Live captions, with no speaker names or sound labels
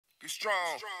It's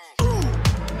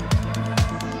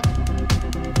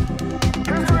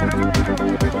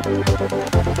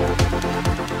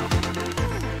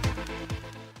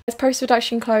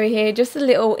post-production Chloe here, just a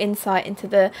little insight into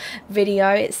the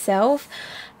video itself.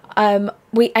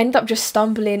 We end up just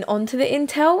stumbling onto the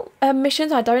intel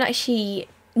missions. I don't actually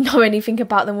know anything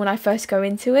about them when I first go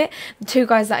into it. The two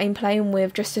guys that I'm playing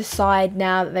with just decide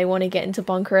now that they want to get into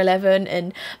Bunker 11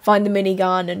 and find the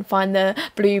minigun and find the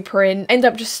blueprint. End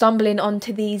up just stumbling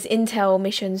onto these intel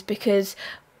missions because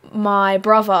my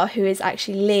brother, who is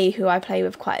actually Lee, who I play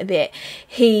with quite a bit,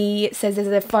 he says there's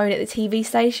a phone at the TV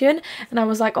station, and I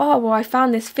was like, oh well, I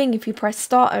found this thing, if you press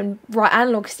start and right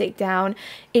analog stick down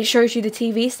it shows you the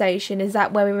TV station. Is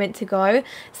that where we're meant to go?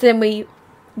 So then we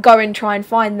go and try and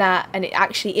find that, and it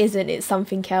actually isn't, it's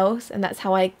something else, and that's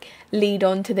how I lead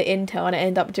on to the intel, and I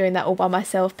end up doing that all by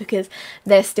myself because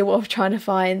they're still off trying to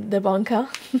find the bunker.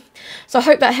 So I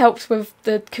hope that helps with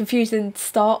the confusing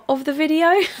start of the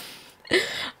video.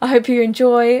 I hope you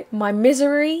enjoy my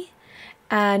misery,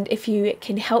 and if you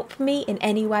can help me in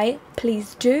any way,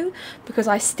 please do, because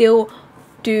I still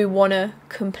do want to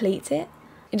complete it.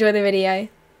 Enjoy the video.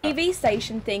 TV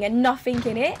station thing and nothing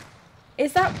in it.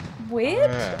 Is that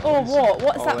weird? Or what?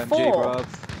 What's that for?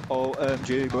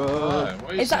 OMG,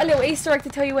 bruv. Is that a little Easter egg to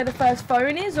tell you where the first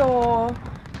phone is, or?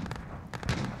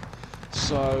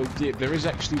 So, yeah, there is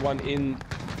actually one in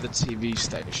the TV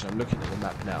station. I'm looking at the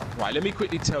map now. Right, let me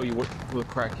quickly tell you what the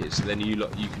crack is, so then you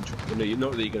can. You know,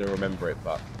 not that you're going to remember it,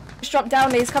 but. Just drop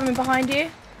down, Lee. He's coming behind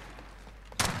you.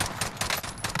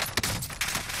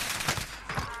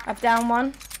 I've down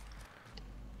one.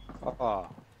 Ah.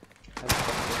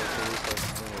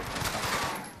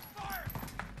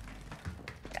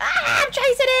 I'm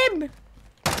chasing him!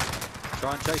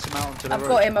 Try and chase him out onto the I've roof.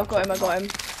 got him, I've got him, I've got him.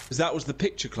 Because that was the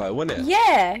picture, Chloe, wasn't it?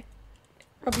 Yeah!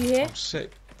 Rob, you here? Oh,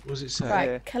 sick. What does it say?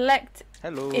 Right, collect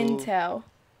Hello. intel.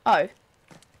 Oh.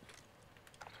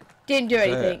 Didn't do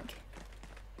anything.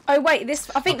 Oh wait, this,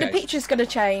 I think the picture's gonna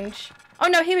change. Oh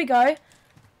no, here we go.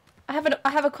 I have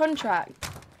a contract.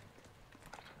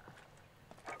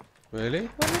 Really?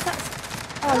 When was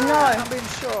that? Oh no. I'm being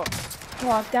shot. Oh,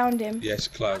 I've downed him. Yes,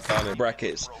 Chloe, down in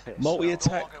brackets.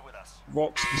 Multi-attack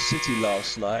rocked the city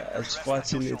last night as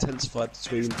fighting intensified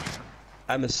between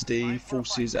Amnesty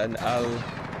forces and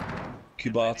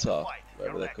Al-Kubata,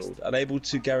 whatever they're called. Unable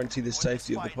to guarantee the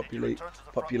safety of the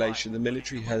population, the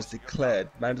military has declared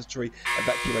mandatory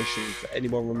evacuation for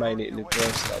anyone remaining in the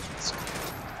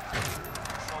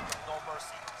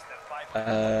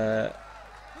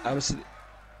worst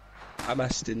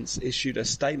Amastins issued a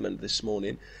statement this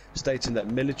morning stating that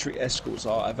military escorts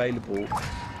are available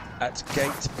at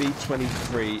gate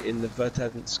B23 in the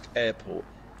Verdansk airport.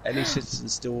 Any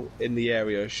citizens still in the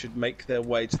area should make their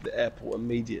way to the airport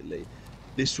immediately.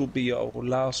 This will be our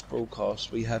last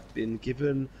broadcast. We have been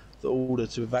given the order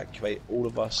to evacuate all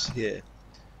of us here.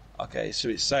 Okay, so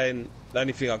it's saying, the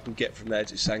only thing I can get from there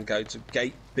is it's saying go to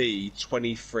gate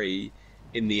B23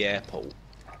 in the airport.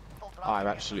 I'm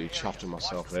absolutely chuffed with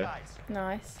myself there.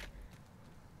 Nice.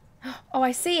 Oh,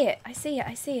 I see it. I see it.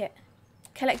 I see it.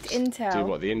 Collect intel. Do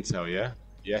what? The intel, yeah?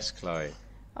 Yes, Chloe.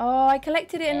 Oh, I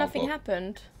collected it and nothing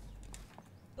happened.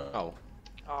 Oh.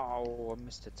 Oh, I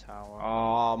missed a tower.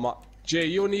 Oh, my... Gee,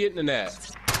 you on the internet?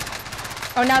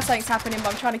 Oh, now something's happening, but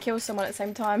I'm trying to kill someone at the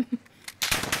same time.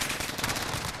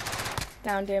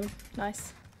 Downed him.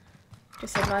 Nice.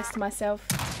 Just said nice to myself.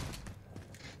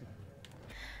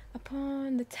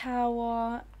 Upon the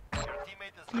tower.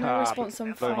 No response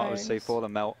on Blow him up with phones. C4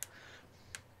 and melt.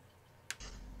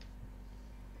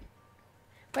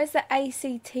 Where's the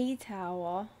ACT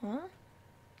tower? Huh?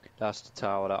 That's the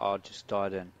tower that I just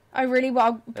died in. Oh, really?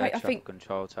 Well, Air I traffic think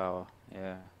control tower.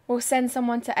 Yeah. we'll send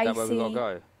someone to Is that where we gotta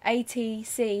go?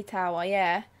 ATC tower.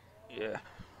 Yeah. Yeah.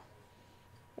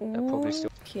 They'll probably still.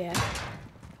 Yeah.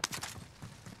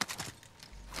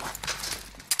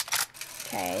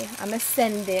 Okay, I'm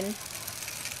ascending.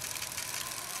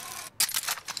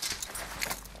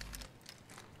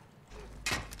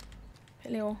 Put a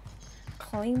little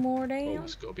claymore Oh, down.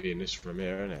 it's got to be in this room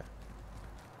here, isn't it?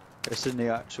 It's in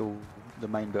the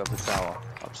main bit of the tower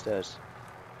upstairs.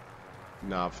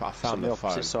 No, I It's on found the the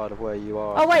opposite phone. side of where you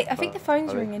are. Oh wait, I think the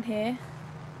phone's ringing here.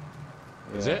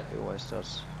 Is Yeah, it? It always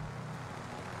does.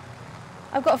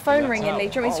 I've got a phone that ringing, tower? Lee.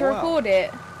 Do you want me to Oh, wow. record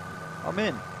it? I'm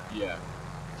in. Yeah.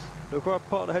 Look right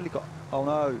part of the helicopter. Oh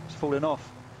no, it's falling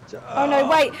off. Oh no,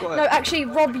 wait. got it. No, actually,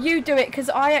 Rob, you do it, because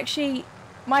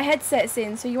my headset's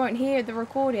in, so you won't hear the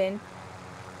recording.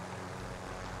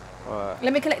 Right.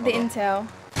 Let me collect the Hold on. intel.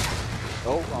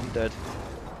 Oh, I'm dead.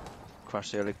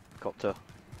 Crashed the helicopter.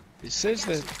 It says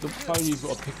that the phone you've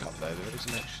got to pick up there, there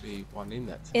isn't actually one in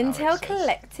that tower. Intel There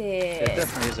collected.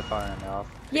 definitely is a phone in there. I've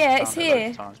Yeah, it's found it loads here.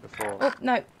 of times before. Oh,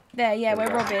 no. There, yeah, where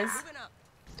There we Rob go. is.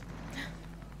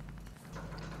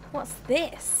 What's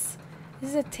this? This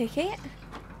is a ticket?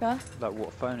 Yeah. Like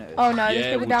what phone it is. Oh no, Yeah, there's it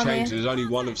people will down change. here. There's only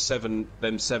one of seven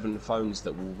phones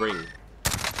that will ring.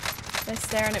 They're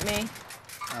staring at me.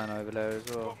 And over there as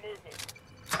well.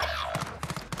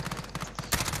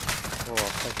 Oh,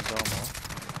 I've taken his arm off.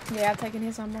 Yeah, I've taken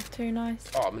his arm off too, nice.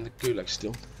 Oh, I'm in the gulag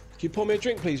still. Can you pour me a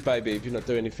drink, please, baby, if you're not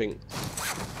doing anything?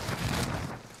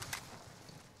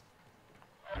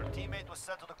 Your teammate was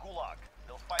sent to the gulag.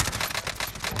 They'll fight.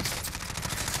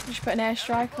 Just put an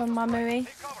airstrike on my movie.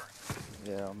 Take cover.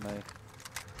 Yeah, on me.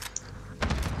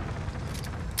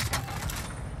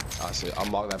 That's it. I'll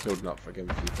mark that building up again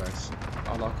for you guys.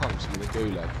 Oh no, I can't see in the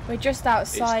gulag. We're just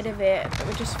outside of it, but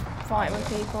we're just fighting with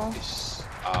people. It's...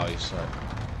 Oh, you're sorry.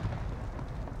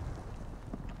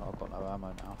 Oh, I've got no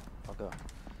ammo now. I'll go.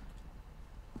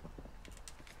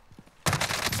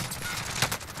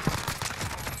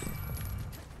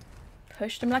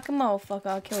 Pushed him like a motherfucker.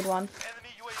 I killed one. Enemy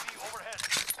UAV overhead.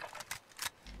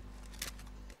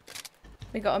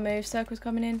 We gotta move. Circle's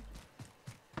coming in.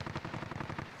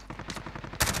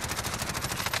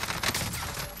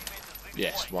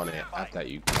 Yes, one hit. Have that,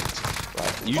 you.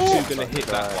 Right, you two gonna hit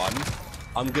that one.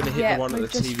 I'm gonna hit Yeah, the one at the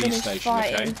we've just TV finished station,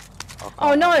 fighting. okay?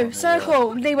 Oh no,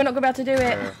 circle! Lee, we're not about to do it.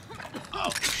 Yeah. Oh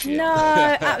shit. No,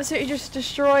 absolutely just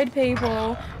destroyed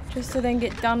people. Just to then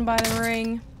get done by the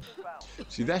ring.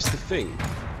 See, that's the thing.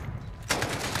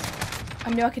 I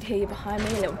knew I could hear you behind me,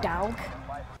 you little dog.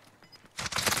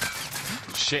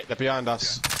 Shit, they're behind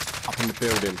us. Up in the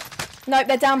building. Nope,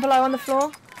 they're down below on the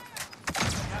floor.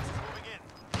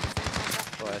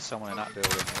 Oh, there's someone in that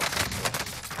building.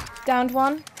 Downed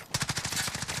one.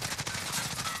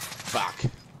 Fuck.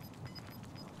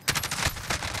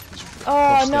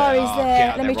 Oh no, he's Get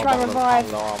there. out Let me there, try Rob, and I'll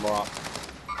revive. armor up.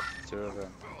 Two of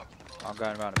them. I'm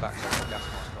going around the back side of the gas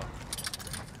mask on.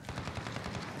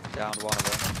 Downed one of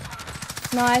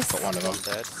them. Nice. Got one of them.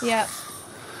 Dead. Yeah,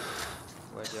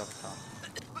 Where's the other cunt?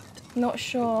 not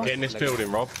sure. Get in this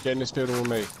building, Rob. Get in this building with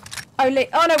me. Oh,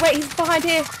 oh no, wait, he's behind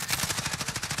here.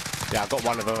 Yeah, I got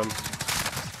one of them.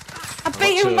 I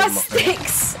beat him with my two of them, I think.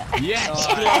 sticks. Yes,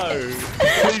 no.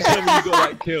 Please tell me you got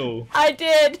that kill. I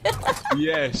did.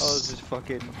 Yes. I was just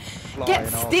fucking flying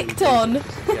Get off sticked these on.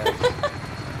 pieces of gas.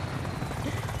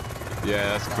 Yeah,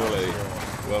 that's quality.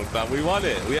 Well done. We won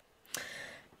it.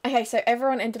 Okay, so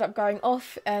everyone ended up going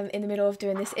off in the middle of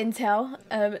doing this intel.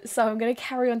 So I'm going to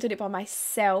carry on doing it by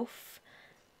myself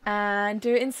and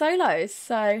do it in solos.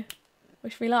 So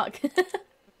wish me luck.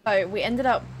 So we ended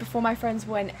up, before my friends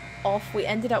went off, we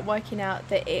ended up working out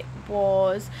that it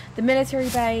was the military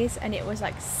base and it was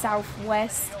like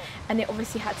southwest, and it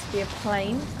obviously had to be a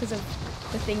plane because of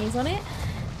the thingies on it.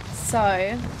 So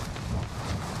I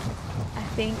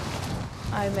think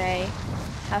I may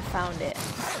have found it.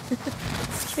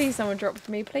 Please someone drop with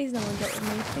me, please no one drop with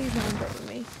me, please no one drop with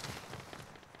me.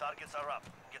 Targets are up.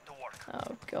 Get to work.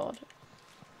 Oh god.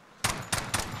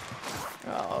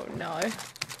 Oh no.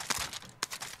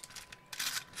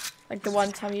 Like the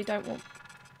one time you don't want...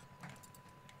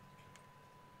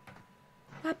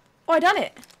 What? Oh, I done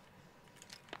it!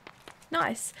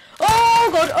 Nice. Oh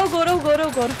god, oh god, oh god,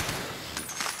 oh god.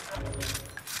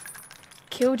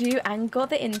 Killed you and got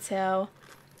the intel.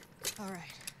 Alright.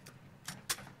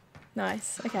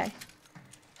 Nice, okay.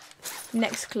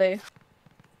 Next clue.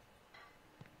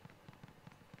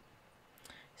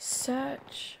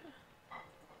 Search.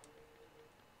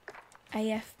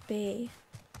 AFB.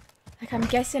 Like, I'm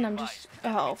guessing I'm just...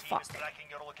 Oh, fuck. Tracking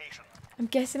your location. I'm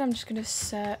guessing I'm just gonna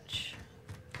search.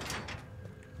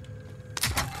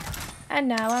 And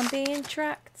now I'm being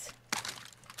tracked.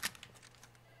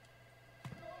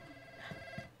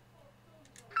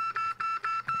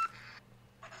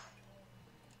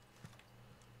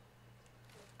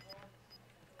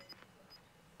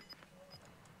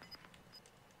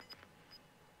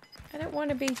 I don't want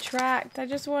to be tracked. I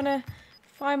just want to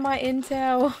find my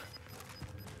intel.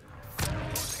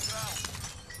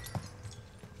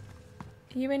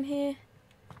 Are you in here?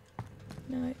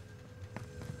 No.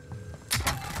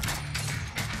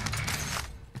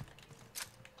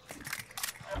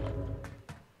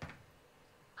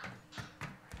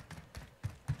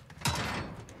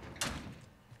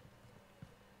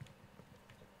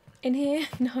 In here?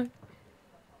 No.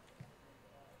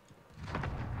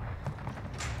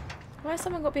 Why has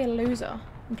someone got to be a loser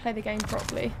and play the game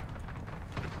properly?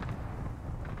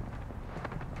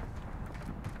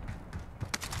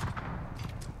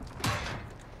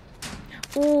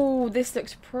 Ooh, this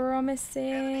looks Enemy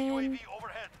promising. UAV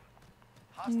overhead.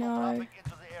 Hostile No. dropping into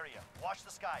the area. Watch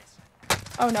the skies.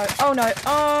 Oh no, oh no,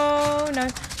 oh no,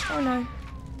 oh no.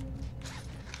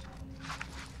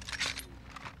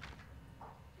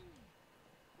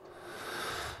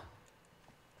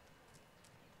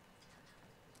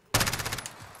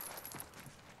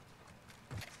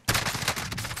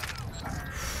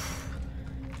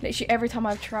 Literally every time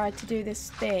I've tried to do this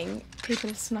thing,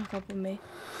 people have snuck up on me.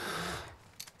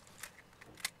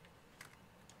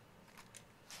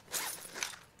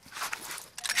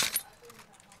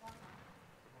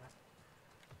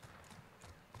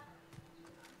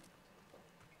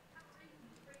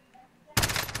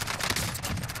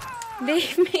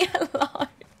 Leave me alone.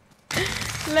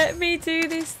 Let me do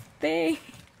this thing.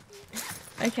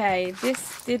 Okay,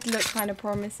 this did look kind of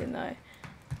promising though.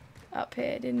 Up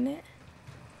here, didn't it?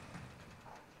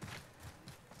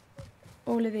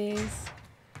 All of these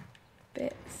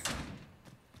bits.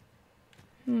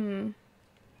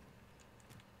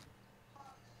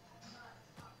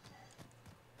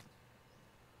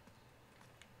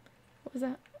 What was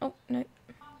that? Oh, no.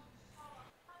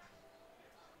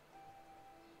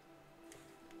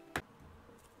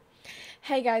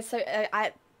 Hey guys, so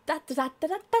that's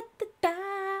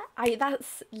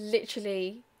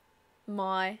literally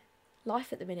my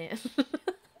life at the minute.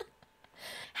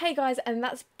 Hey guys, and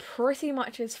that's pretty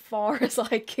much as far as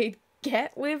I could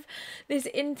get with this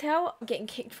intel. I'm getting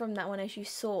kicked from that one, as you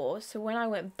saw. So when I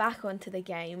went back onto the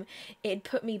game, it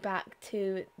put me back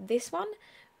to this one,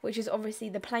 which is obviously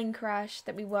the plane crash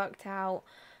that we worked out.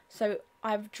 So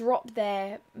I've dropped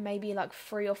there maybe like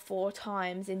 3 or 4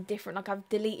 times in different, like I've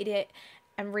deleted it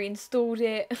and reinstalled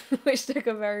it, which took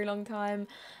a very long time.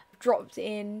 I've dropped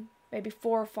in maybe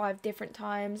 4 or 5 different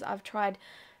times. I've tried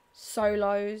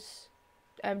solos,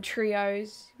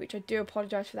 trios, which I do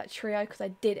apologise for that trio because I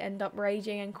did end up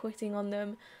raging and quitting on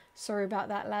them. Sorry about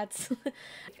that, lads.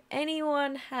 If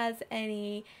anyone has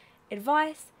any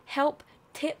advice, help,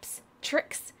 tips,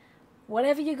 tricks,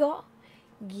 whatever you got,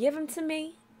 give them to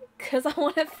me because I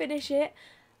want to finish it.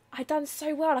 I done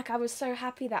so well. Like I was so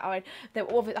happy that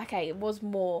okay, it was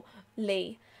more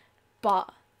Lee,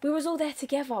 but we was all there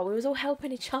together. We was all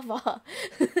helping each other.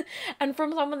 And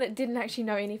from someone that didn't actually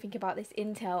know anything about this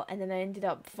intel, and then I ended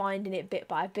up finding it bit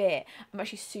by bit, I'm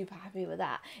actually super happy with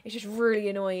that. It's just really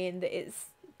annoying that it's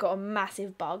got a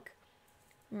massive bug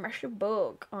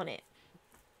on it.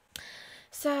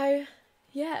 So,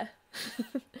 yeah.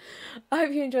 I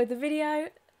hope you enjoyed the video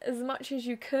as much as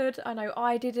you could. I know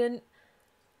I didn't.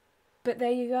 But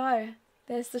there you go.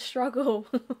 There's the struggle.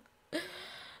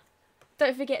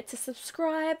 Don't forget to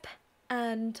subscribe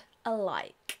and a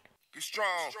like. Be strong.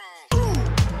 Be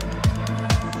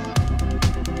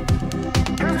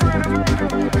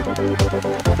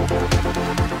strong.